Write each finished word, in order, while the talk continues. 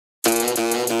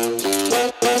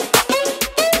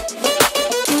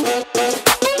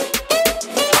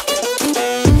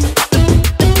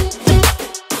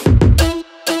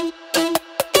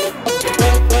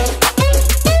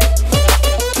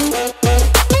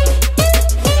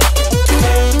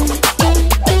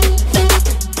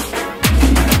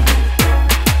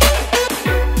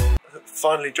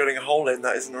manually drilling a hole in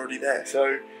that isn't already there.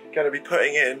 So going to be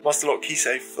putting in master lock key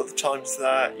safe for the times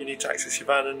that you need to access your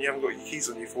van and you haven't got your keys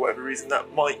on you for whatever reason.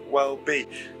 That might well be.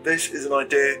 This is an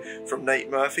idea from Nate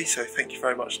Murphy, so thank you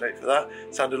very much, Nate, for that.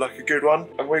 Sounded like a good one.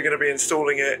 And we're going to be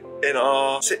installing it in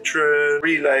our Citroen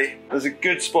Relay. There's a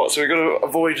good spot, so we've got to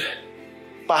avoid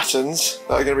battens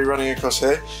that are going to be running across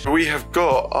here. We have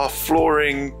got our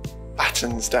flooring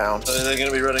battens down, so they're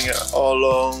going to be running it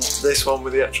along this one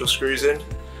with the actual screws in.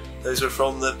 Those were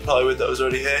from the plywood that was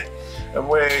already here, and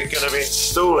we're going to be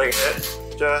installing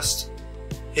it just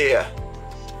here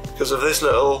because of this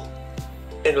little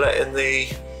inlet in the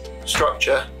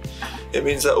structure. It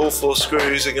means that all 4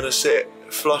 screws are going to sit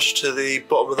flush to the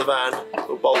bottom of the van,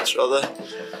 or bolts rather,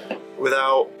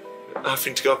 without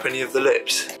having to go up any of the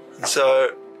lips. And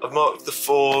so I've marked the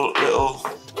 4 little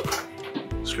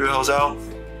screw holes out.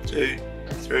 2,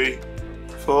 3,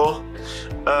 4.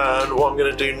 And what I'm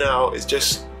going to do now is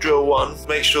just drill one,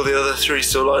 make sure the other 3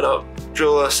 still line up,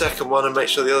 drill a second one and make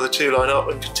sure the other 2 line up,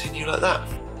 and continue like that.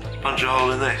 Punch a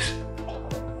hole in this.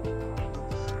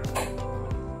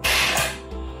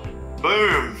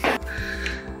 Boom!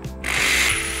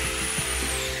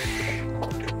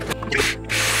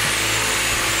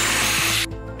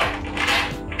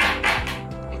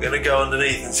 I'm going to go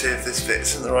underneath and see if this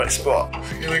fits in the right spot.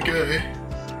 I'm going to go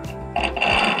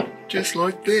just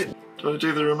like this. Do I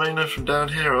do the remainder from down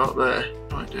here or up there?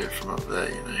 I might do it from up there,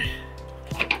 you know.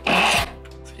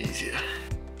 It's easier.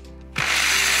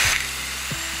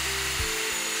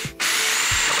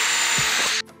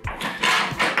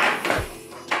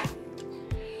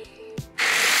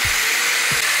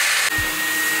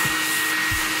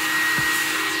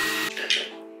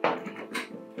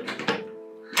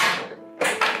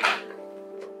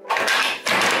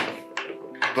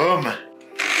 Boom!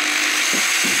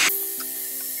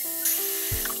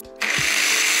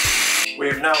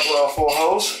 We've now got our 4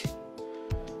 holes,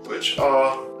 which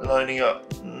are lining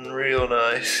up real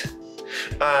nice.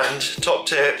 And top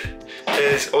tip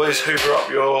is always hoover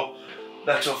up your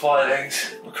metal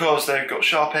filings because they've got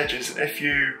sharp edges, and if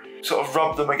you sort of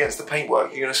rub them against the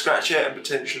paintwork, you're going to scratch it and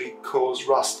potentially cause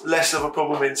rust. Less of a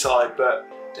problem inside, but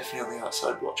definitely on the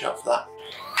outside, watch out for that.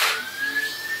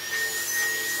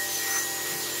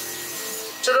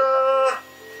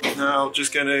 Ta-da! Now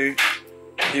just going to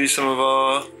use some of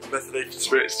our methylated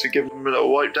spirits to give them a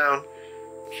little wipe down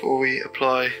before we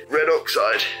apply red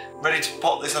oxide. I'm ready to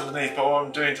pop this underneath, but what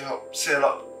I'm doing to help seal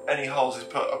up any holes is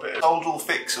put a bit of Soudal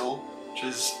Fixal, which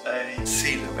is a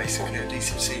sealant, basically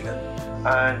adhesive sealant,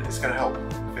 and it's going to help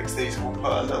fix these, and we'll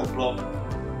put a little blob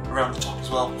around the top as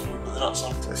well before we put the nuts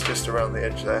on. So it's just around the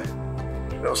edge there,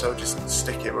 and also just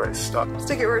stick it where it's stuck.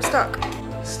 Stick it where it's stuck?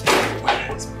 Stick it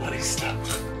where it's bloody stuck.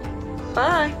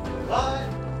 Bye. Bye.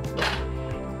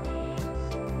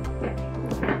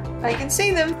 I can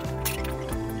see them.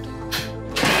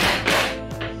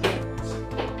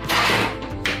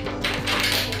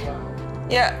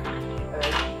 Yeah.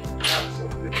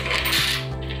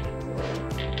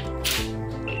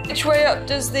 Which way up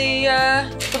does the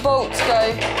bolts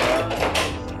go?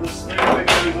 The smooth bit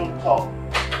goes on top.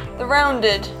 The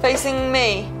rounded, facing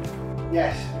me?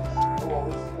 Yes.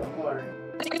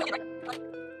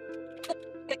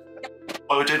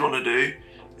 What I did want to do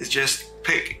is just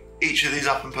pick each of these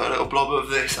up and put a little blob of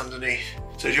this underneath.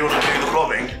 So do you want to do the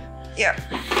blobbing? Yeah.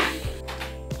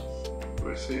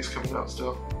 We'll see, it's coming out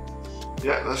still.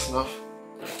 Yeah, that's enough.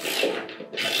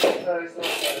 No, it's not.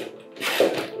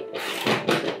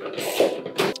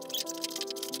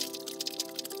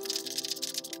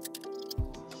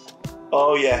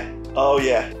 Oh yeah, oh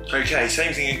yeah. Okay,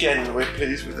 same thing again, we're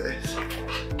pleased with this.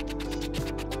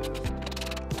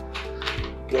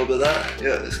 Blob of that,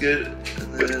 yeah, that's good.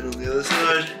 And then on the other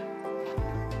side.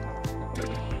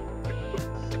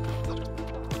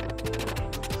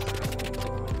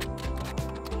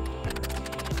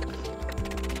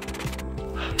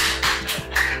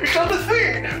 We've done the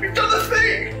thing! We've done the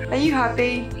thing! Are you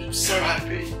happy? I'm so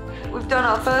happy. We've done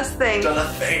our first thing. We've done a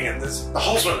thing, and the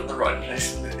holes weren't in the right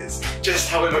place, and it's just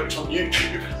how it looked on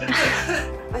YouTube.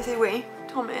 I say we.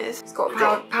 Tom is. He's got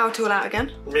a power tool out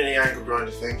again. Mini angle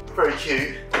grinder thing. Very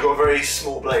cute. We've got a very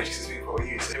small blade because we can probably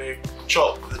use it. We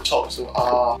chop the tops of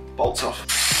our bolts off.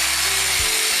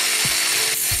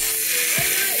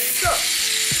 Stop!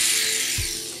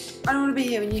 I don't want to be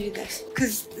here when you do this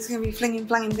because there's going to be flanging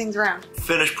things around.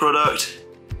 Finished product,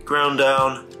 ground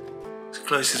down, as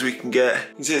close as we can get.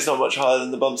 You can see it's not much higher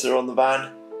than the bumps that are on the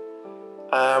van.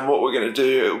 And what we're going to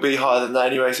do, it will be higher than that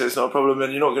anyway, so it's not a problem,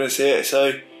 and you're not going to see it.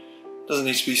 So doesn't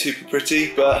need to be super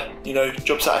pretty, but you know,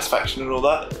 job satisfaction and all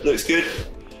that. Looks good.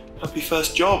 Happy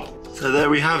first job. So there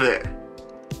we have it.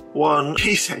 One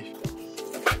key safe.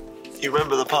 You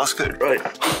remember the passcode, right?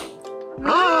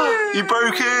 No. You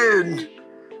broke in!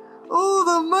 All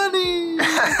the money!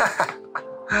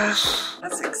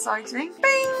 That's exciting.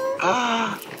 Bing!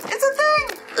 It's a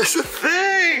thing! It's a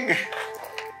thing!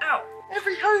 Ow.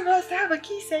 Every home has to have a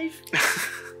key safe.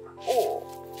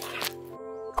 Oh.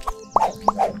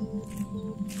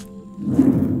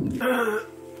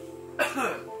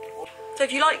 So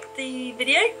if you liked the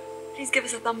video, please give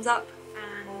us a thumbs up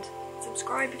and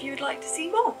subscribe if you would like to see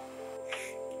more.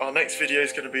 Our next video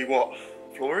is going to be what?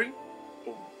 Flooring?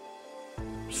 Or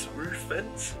roof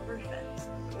vents? Roof vents.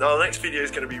 No, our next video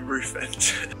is going to be roof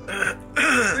vents.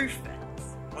 Roof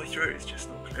vents. My throat is just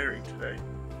not clearing today.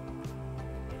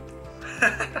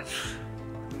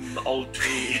 Old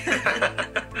tea.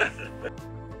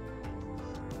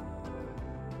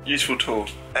 Useful tool.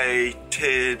 A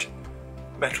tiered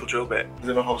metal drill bit in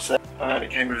a whole set. And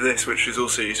it came with this, which is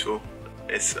also useful.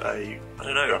 It's a, I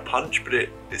don't know, a punch, but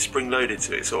it's spring loaded,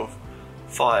 so it sort of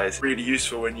fires. Really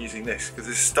useful when using this, because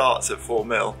this starts at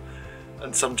 4mm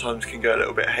and sometimes can go a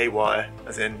little bit haywire,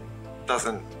 as in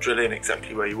doesn't drill in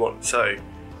exactly where you want. So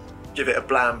give it a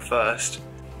blam first.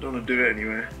 Don't want to do it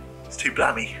anywhere. It's too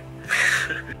blammy.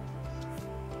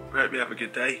 We hope you have a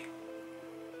good day.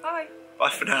 Bye. Bye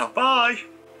for now. Bye.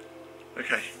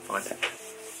 Okay, fine.